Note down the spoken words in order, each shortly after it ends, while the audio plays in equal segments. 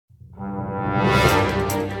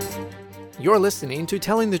You're listening to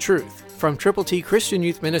Telling the Truth from Triple T Christian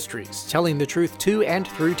Youth Ministries, telling the truth to and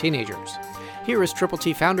through teenagers. Here is Triple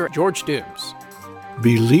T founder George Dooms.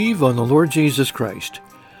 Believe on the Lord Jesus Christ.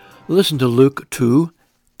 Listen to Luke 2,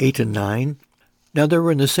 8 and 9. Now there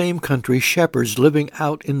were in the same country shepherds living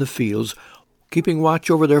out in the fields, keeping watch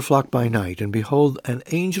over their flock by night. And behold, an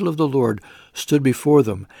angel of the Lord stood before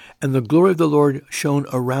them, and the glory of the Lord shone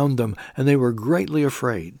around them, and they were greatly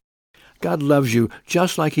afraid. God loves you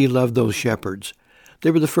just like he loved those shepherds.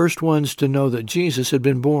 They were the first ones to know that Jesus had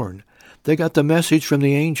been born. They got the message from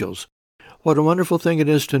the angels. What a wonderful thing it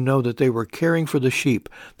is to know that they were caring for the sheep,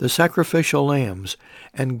 the sacrificial lambs,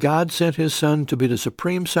 and God sent his Son to be the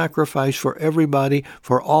supreme sacrifice for everybody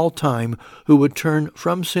for all time who would turn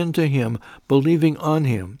from sin to him, believing on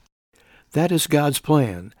him. That is God's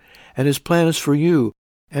plan, and his plan is for you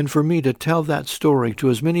and for me to tell that story to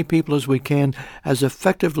as many people as we can, as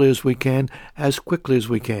effectively as we can, as quickly as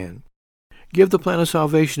we can. Give the plan of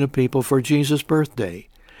salvation to people for Jesus' birthday.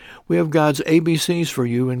 We have God's ABCs for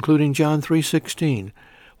you, including John 3:16,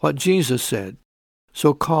 what Jesus said.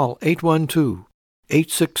 So call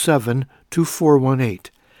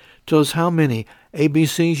 812-867-2418. Tell us how many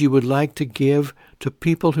ABCs you would like to give to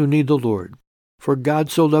people who need the Lord. For God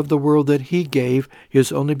so loved the world that he gave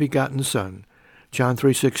his only begotten Son. John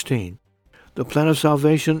 3:16. The plan of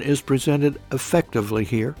salvation is presented effectively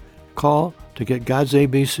here. Call to get God's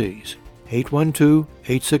ABCs.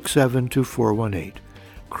 812-867-2418.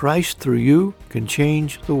 Christ through you can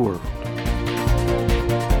change the world.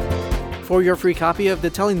 For your free copy of the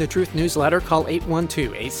Telling the Truth newsletter, call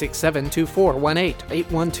 812-867-2418,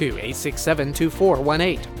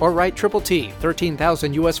 812-867-2418, or write Triple T,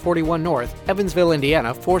 13,000 U.S. 41 North, Evansville,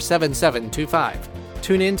 Indiana, 47725.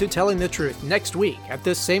 Tune in to Telling the Truth next week at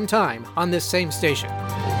this same time on this same station.